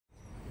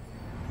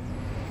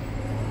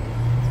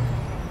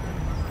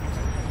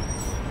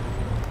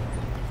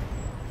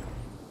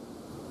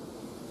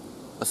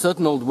A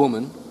certain old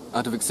woman,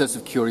 out of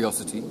excessive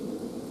curiosity,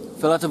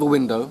 fell out of a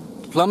window,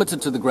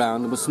 plummeted to the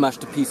ground and was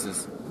smashed to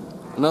pieces.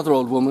 Another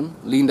old woman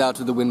leaned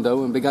out of the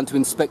window and began to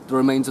inspect the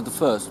remains of the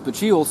first, but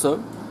she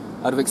also,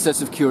 out of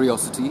excessive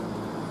curiosity,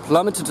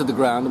 plummeted to the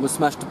ground and was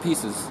smashed to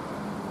pieces.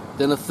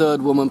 Then a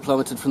third woman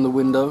plummeted from the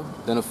window,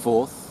 then a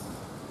fourth,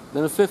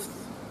 then a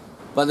fifth.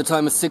 By the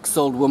time a sixth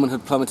old woman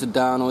had plummeted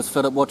down, I was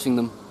fed up watching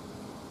them,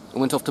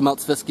 and went off to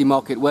Maltsversky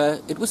Market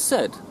where, it was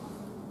said,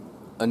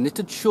 a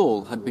knitted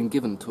shawl had been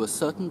given to a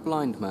certain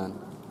blind man.